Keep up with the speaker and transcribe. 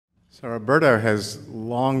So Roberto has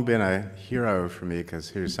long been a hero for me because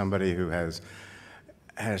he's somebody who has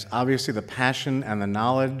obviously the passion and the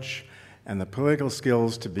knowledge and the political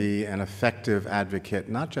skills to be an effective advocate,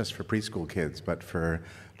 not just for preschool kids, but for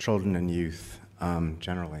children and youth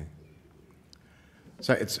generally.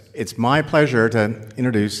 So it's my pleasure to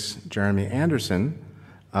introduce Jeremy Anderson,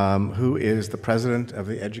 who is the president of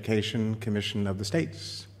the Education Commission of the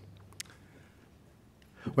States.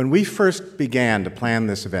 When we first began to plan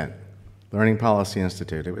this event, Learning Policy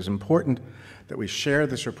Institute, it was important that we share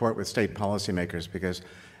this report with state policymakers because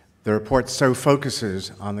the report so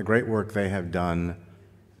focuses on the great work they have done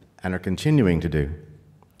and are continuing to do.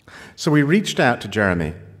 So we reached out to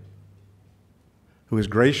Jeremy, who was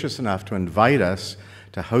gracious enough to invite us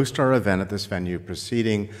to host our event at this venue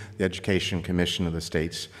preceding the Education Commission of the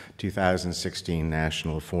States 2016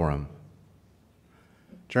 National Forum.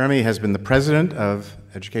 Jeremy has been the president of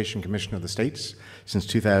Education Commission of the States since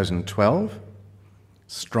 2012,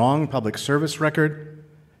 strong public service record,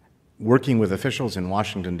 working with officials in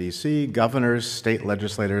Washington, D.C., governors, state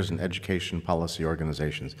legislators, and education policy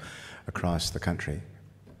organizations across the country.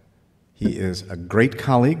 He is a great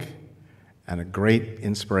colleague and a great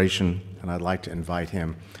inspiration, and I'd like to invite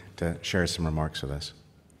him to share some remarks with us.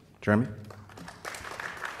 Jeremy?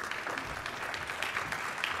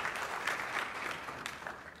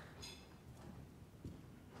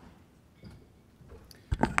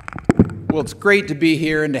 Well, it's great to be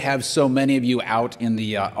here and to have so many of you out in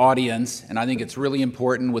the audience, and I think it's really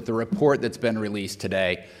important with the report that's been released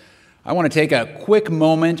today. I want to take a quick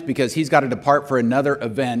moment, because he's got to depart for another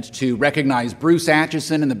event, to recognize Bruce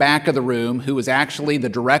Atchison in the back of the room, who is actually the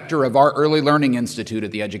director of our Early Learning Institute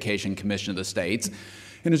at the Education Commission of the States,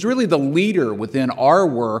 and is really the leader within our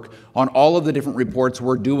work on all of the different reports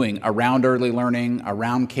we're doing around early learning,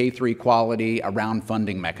 around K-3 quality, around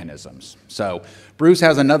funding mechanisms. So Bruce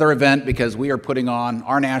has another event because we are putting on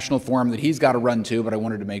our national forum that he's got to run to, but I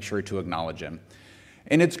wanted to make sure to acknowledge him.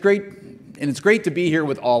 And it's great to be here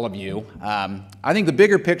with all of you. I think the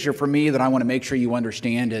bigger picture for me that I want to make sure you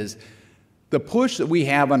understand is the push that we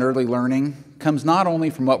have on early learning comes not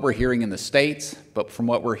only from what we're hearing in the States, but from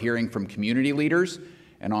what we're hearing from community leaders.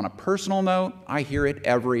 And on a personal note, I hear it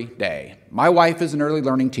every day. My wife is an early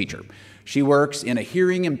learning teacher. She works in a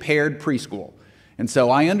hearing impaired preschool. And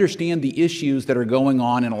so I understand the issues that are going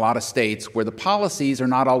on in a lot of states where the policies are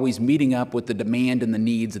not always meeting up with the demand and the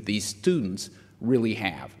needs that these students really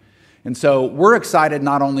have. And so we're excited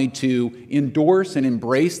not only to endorse and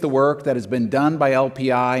embrace the work that has been done by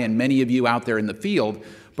LPI and many of you out there in the field,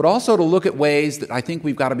 but also to look at ways that I think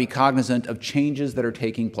we've got to be cognizant of changes that are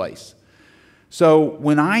taking place. So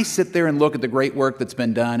when I sit there and look at the great work that's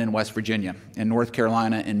been done in West Virginia, and North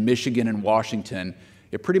Carolina, and Michigan, and Washington,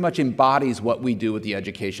 it pretty much embodies what we do with the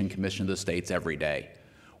Education Commission of the States every day.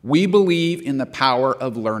 We believe in the power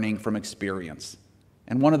of learning from experience.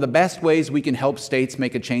 And one of the best ways we can help states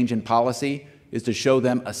make a change in policy is to show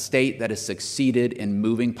them a state that has succeeded in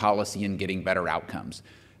moving policy and getting better outcomes.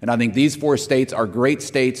 And I think these 4 states are great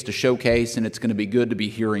states to showcase, and it's going to be good to be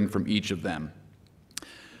hearing from each of them.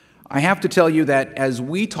 I have to tell you that as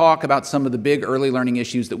we talk about some of the big early learning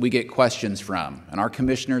issues that we get questions from, and our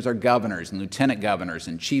commissioners are governors and lieutenant governors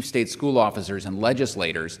and chief state school officers and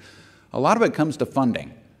legislators, a lot of it comes to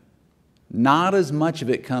funding. Not as much of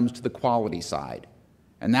it comes to the quality side.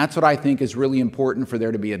 And that's what I think is really important for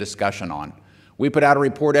there to be a discussion on. We put out a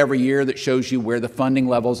report every year that shows you where the funding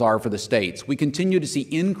levels are for the states. We continue to see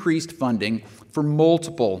increased funding for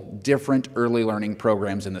multiple different early learning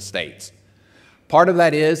programs in the states. Part of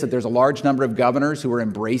that is that there's a large number of governors who are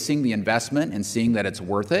embracing the investment and seeing that it's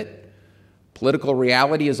worth it. Political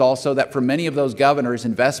reality is also that for many of those governors,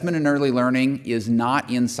 investment in early learning is not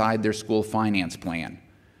inside their school finance plan.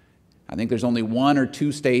 I think there's only 1 or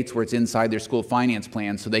 2 states where it's inside their school finance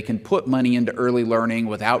plan, so they can put money into early learning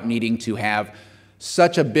without needing to have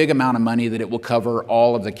such a big amount of money that it will cover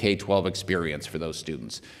all of the K-12 experience for those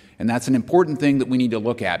students. And that's an important thing that we need to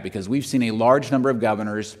look at, because we've seen a large number of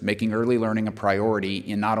governors making early learning a priority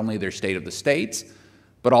in not only their state of the states,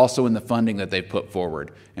 but also in the funding that they've put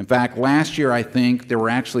forward. In fact, last year I think there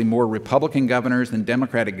were actually more Republican governors than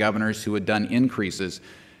Democratic governors who had done increases,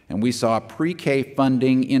 and we saw pre-K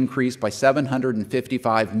funding increase by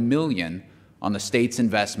 $755 million on the state's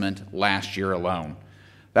investment last year alone.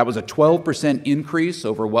 That was a 12% increase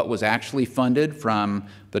over what was actually funded from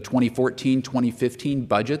the 2014-2015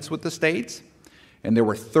 budgets with the states. And there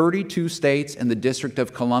were 32 states and the District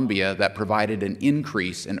of Columbia that provided an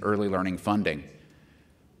increase in early learning funding.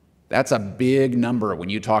 That's a big number when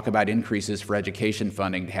you talk about increases for education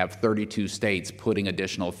funding to have 32 states putting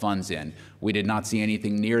additional funds in. We did not see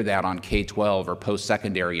anything near that on K-12 or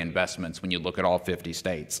post-secondary investments when you look at all 50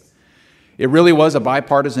 states. It really was a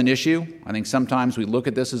bipartisan issue. I think sometimes we look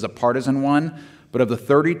at this as a partisan one, but of the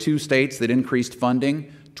 32 states that increased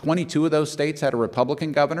funding, 22 of those states had a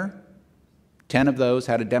Republican governor, 10 of those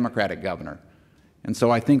had a Democratic governor. And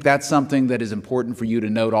so I think that's something that is important for you to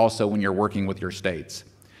note also when you're working with your states.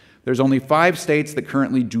 There's only 5 states that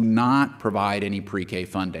currently do not provide any pre-K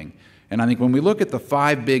funding. And I think when we look at the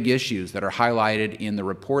 5 big issues that are highlighted in the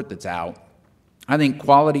report that's out, I think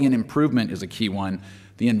quality and improvement is a key one.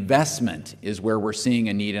 The investment is where we're seeing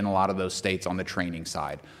a need in a lot of those states on the training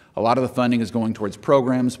side. A lot of the funding is going towards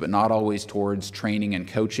programs, but not always towards training and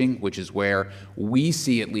coaching, which is where we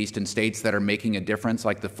see, at least in states that are making a difference,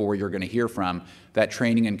 like the 4 you're going to hear from, that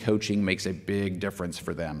training and coaching makes a big difference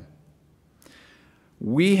for them.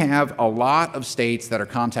 We have a lot of states that are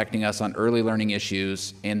contacting us on early learning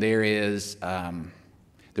issues, and there's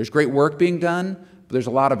great work being done, but there's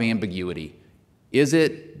a lot of ambiguity. Is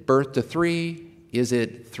it birth to 3? Is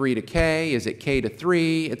it 3 to K? Is it K to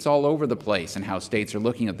 3? It's all over the place in how states are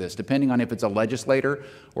looking at this, depending on if it's a legislator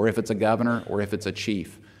or if it's a governor or if it's a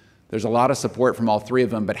chief. There's a lot of support from all 3 of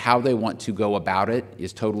them, but how they want to go about it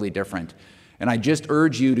is totally different. And I just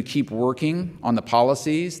urge you to keep working on the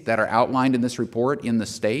policies that are outlined in this report in the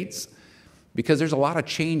states, because there's a lot of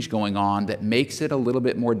change going on that makes it a little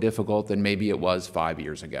bit more difficult than maybe it was 5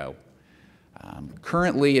 years ago.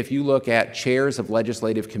 Currently, if you look at chairs of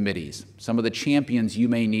legislative committees, some of the champions you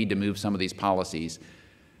may need to move some of these policies,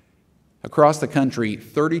 across the country,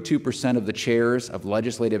 32% of the chairs of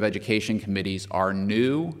legislative education committees are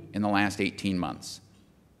new in the last 18 months.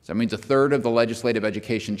 So that means 1/3 of the legislative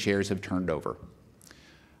education chairs have turned over.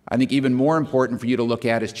 I think even more important for you to look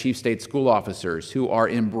at is chief state school officers who are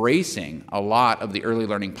embracing a lot of the early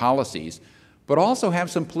learning policies, but also have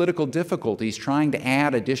some political difficulties trying to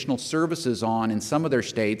add additional services on in some of their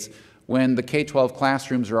states when the K-12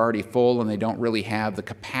 classrooms are already full and they don't really have the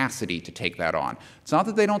capacity to take that on. It's not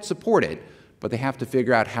that they don't support it, but they have to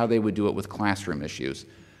figure out how they would do it with classroom issues.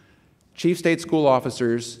 Chief state school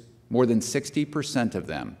officers, more than 60% of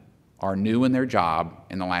them are new in their job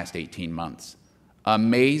in the last 18 months.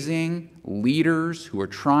 Amazing leaders who are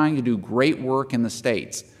trying to do great work in the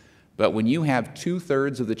states. But when you have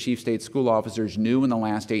 2/3 of the chief state school officers new in the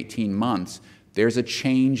last 18 months, there's a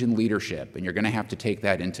change in leadership, and you're going to have to take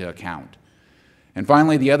that into account. And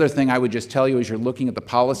finally, the other thing I would just tell you as you're looking at the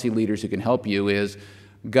policy leaders who can help you is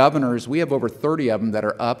governors. We have over 30 of them that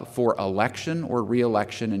are up for election or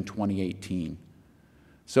re-election in 2018.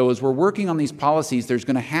 So as we're working on these policies, there's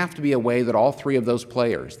going to have to be a way that all 3 of those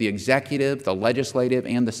players, the executive, the legislative,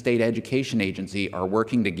 and the state education agency, are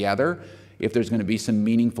working together if there's going to be some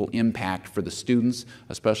meaningful impact for the students,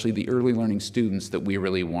 especially the early learning students that we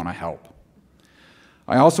really want to help.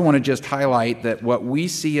 I also want to just highlight that what we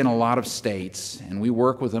see in a lot of states, and we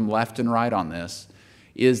work with them left and right on this,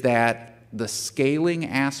 is that the scaling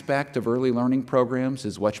aspect of early learning programs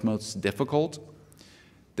is what's most difficult.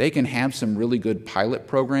 They can have some really good pilot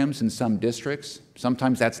programs in some districts.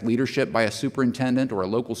 Sometimes that's leadership by a superintendent or a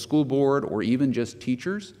local school board or even just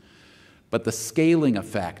teachers. But the scaling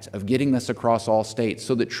effect of getting this across all states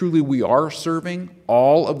so that truly we are serving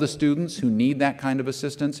all of the students who need that kind of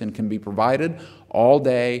assistance and can be provided all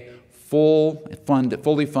day,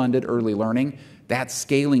 fully funded early learning, that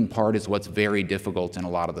scaling part is what's very difficult in a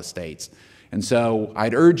lot of the states. And so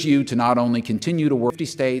I'd urge you to not only continue to work 50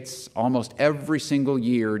 states almost every single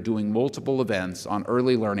year doing multiple events on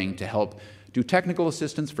early learning to help do technical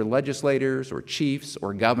assistance for legislators or chiefs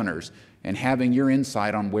or governors, and having your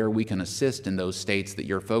insight on where we can assist in those states that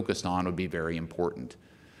you're focused on would be very important.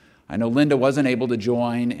 I know Linda wasn't able to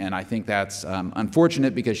join, and I think that's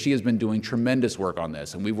unfortunate because she has been doing tremendous work on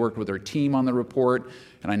this, and we've worked with her team on the report,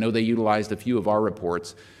 and I know they utilized a few of our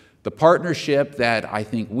reports. The partnership that I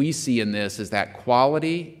think we see in this is that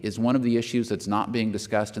quality is one of the issues that's not being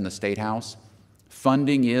discussed in the State House.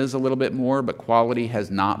 Funding is a little bit more, but quality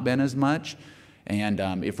has not been as much. And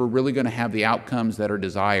if we're really going to have the outcomes that are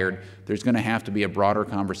desired, there's going to have to be a broader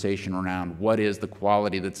conversation around what is the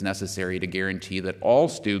quality that's necessary to guarantee that all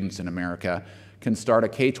students in America can start a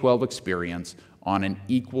K-12 experience on an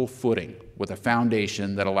equal footing with a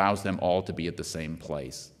foundation that allows them all to be at the same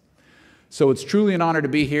place. So it's truly an honor to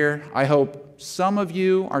be here. I hope some of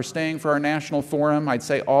you are staying for our national forum. I'd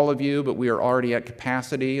say all of you, but we are already at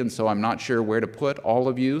capacity, and so I'm not sure where to put all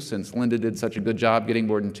of you since Linda did such a good job getting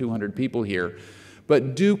more than 200 people here.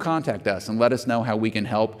 But do contact us and let us know how we can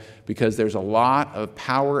help, because there's a lot of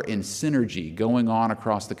power and synergy going on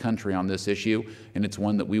across the country on this issue, and it's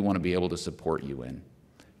one that we want to be able to support you in.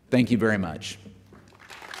 Thank you very much.